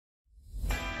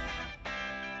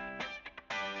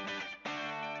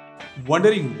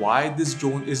Wondering why this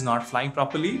drone is not flying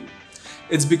properly?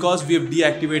 It's because we have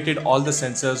deactivated all the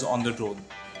sensors on the drone.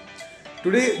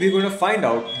 Today we're going to find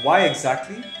out why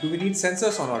exactly do we need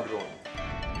sensors on our drone.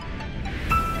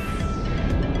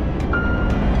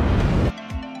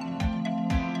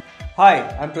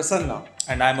 Hi, I'm Prasanna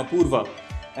And I'm Apurva.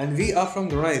 and we are from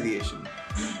Drona Aviation.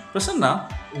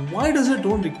 Prasanna, why does a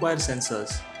drone require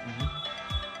sensors?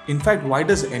 In fact, why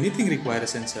does anything require a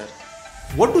sensor?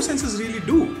 What do sensors really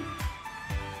do?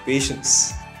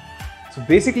 Patience. So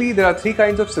basically there are three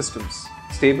kinds of systems: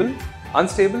 stable,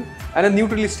 unstable and a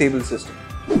neutrally stable system.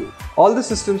 All the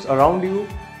systems around you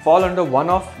fall under one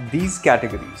of these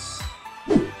categories.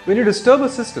 When you disturb a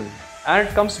system and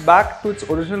it comes back to its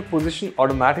original position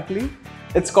automatically,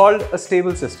 it's called a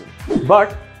stable system.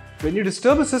 But when you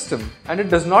disturb a system and it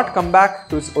does not come back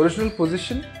to its original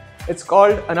position, it's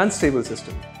called an unstable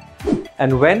system.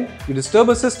 And when you disturb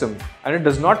a system and it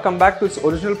does not come back to its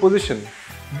original position,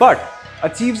 but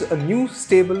achieves a new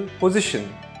stable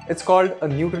position, it's called a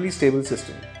neutrally stable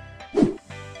system.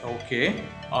 Okay,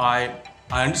 I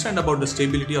understand about the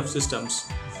stability of systems,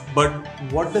 but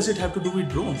what does it have to do with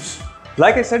drones?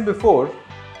 Like I said before,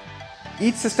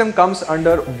 each system comes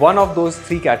under one of those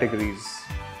three categories,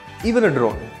 even a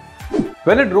drone.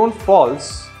 When a drone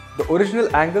falls, the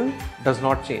original angle does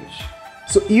not change.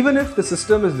 So even if the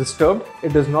system is disturbed,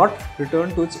 it does not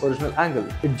return to its original angle.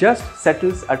 It just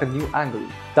settles at a new angle.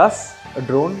 Thus, a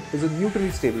drone is a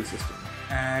neutrally stable system.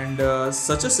 And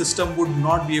such a system would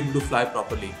not be able to fly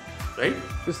properly, right?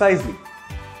 Precisely.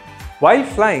 While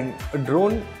flying, a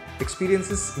drone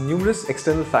experiences numerous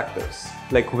external factors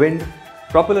like wind,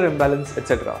 propeller imbalance,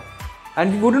 etc.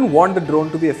 And we wouldn't want the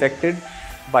drone to be affected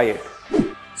by it.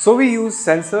 So we use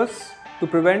sensors to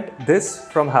prevent this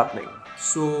from happening.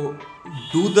 So,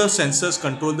 do the sensors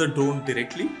control the drone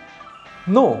directly?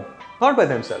 No, not by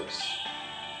themselves.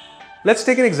 Let's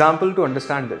take an example to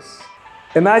understand this.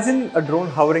 Imagine a drone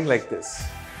hovering like this.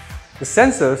 The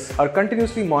sensors are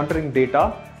continuously monitoring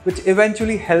data, which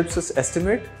eventually helps us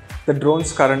estimate the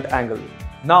drone's current angle.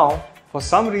 Now, for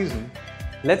some reason,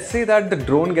 let's say that the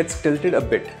drone gets tilted a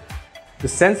bit. The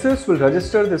sensors will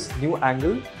register this new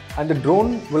angle and the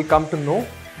drone will come to know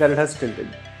that it has tilted.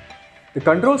 The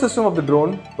control system of the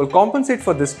drone will compensate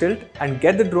for this tilt and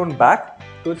get the drone back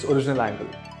to its original angle.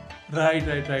 Right.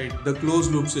 The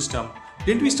closed loop system.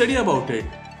 Didn't we study about it?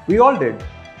 We all did.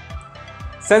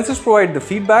 Sensors provide the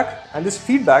feedback and this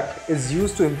feedback is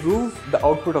used to improve the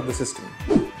output of the system.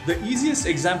 The easiest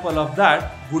example of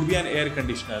that would be an air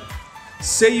conditioner.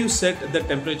 Say you set the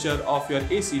temperature of your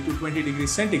AC to 20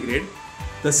 degrees centigrade.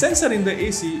 The sensor in the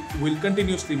AC will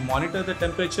continuously monitor the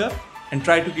temperature and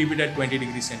try to keep it at 20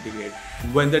 degrees centigrade.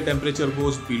 When the temperature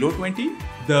goes below 20,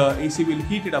 the AC will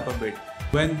heat it up a bit.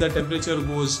 When the temperature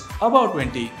goes above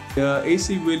 20, the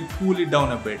AC will cool it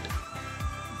down a bit.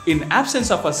 In absence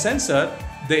of a sensor,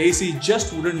 the AC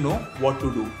just wouldn't know what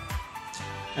to do.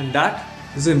 And that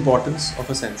is the importance of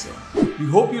a sensor. We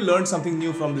hope you learned something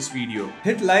new from this video.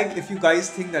 Hit like if you guys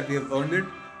think that we have earned it.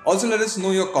 Also let us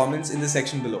know your comments in the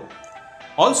section below.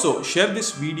 Also, share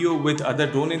this video with other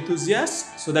drone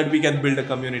enthusiasts so that we can build a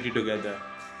community together.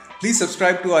 Please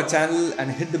subscribe to our channel and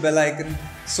hit the bell icon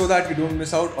so that you don't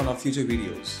miss out on our future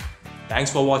videos. Thanks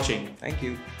for watching. Thank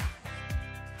you.